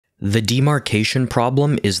The demarcation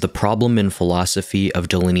problem is the problem in philosophy of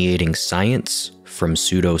delineating science from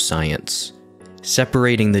pseudoscience.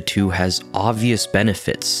 Separating the two has obvious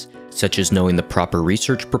benefits, such as knowing the proper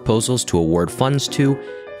research proposals to award funds to,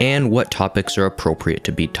 and what topics are appropriate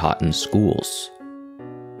to be taught in schools.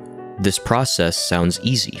 This process sounds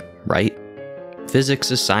easy, right?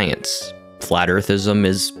 Physics is science. Flat Earthism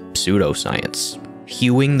is pseudoscience.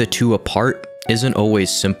 Hewing the two apart isn't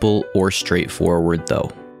always simple or straightforward,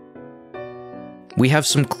 though. We have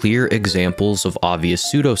some clear examples of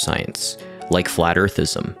obvious pseudoscience, like Flat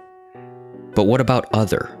Earthism. But what about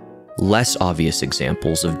other, less obvious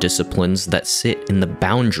examples of disciplines that sit in the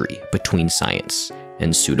boundary between science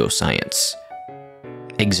and pseudoscience?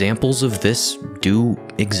 Examples of this do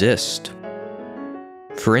exist.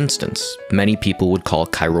 For instance, many people would call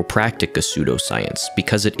chiropractic a pseudoscience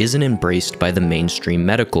because it isn't embraced by the mainstream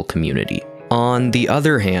medical community. On the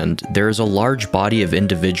other hand, there is a large body of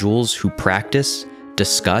individuals who practice,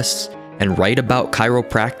 discuss, and write about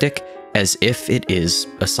chiropractic as if it is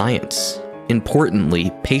a science.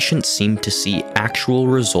 Importantly, patients seem to see actual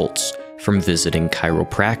results from visiting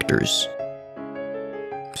chiropractors.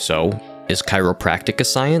 So, is chiropractic a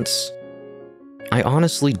science? I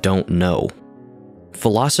honestly don't know.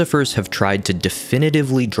 Philosophers have tried to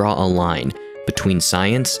definitively draw a line between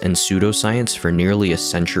science and pseudoscience for nearly a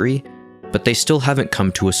century, but they still haven't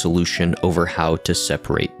come to a solution over how to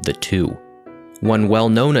separate the two. One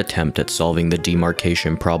well-known attempt at solving the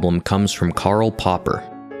demarcation problem comes from Karl Popper,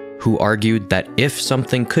 who argued that if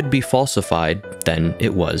something could be falsified, then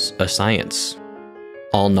it was a science.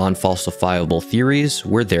 All non-falsifiable theories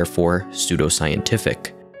were therefore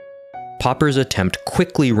pseudoscientific. Popper's attempt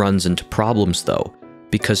quickly runs into problems, though,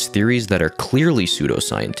 because theories that are clearly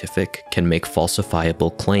pseudoscientific can make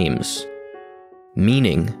falsifiable claims.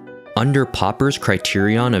 Meaning, under Popper's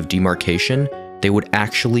criterion of demarcation, they would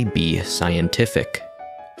actually be scientific.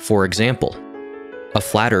 For example, a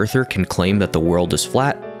flat earther can claim that the world is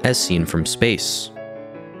flat as seen from space.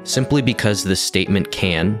 Simply because this statement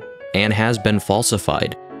can, and has been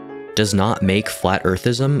falsified, does not make flat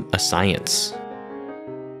earthism a science.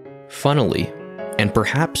 Funnily, and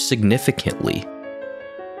perhaps significantly,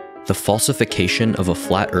 the falsification of a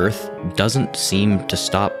flat earth doesn't seem to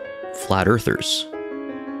stop flat earthers.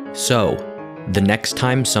 So, the next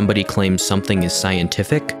time somebody claims something is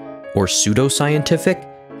scientific or pseudoscientific,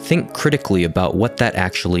 think critically about what that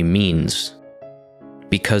actually means.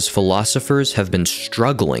 Because philosophers have been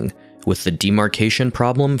struggling with the demarcation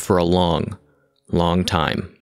problem for a long, long time.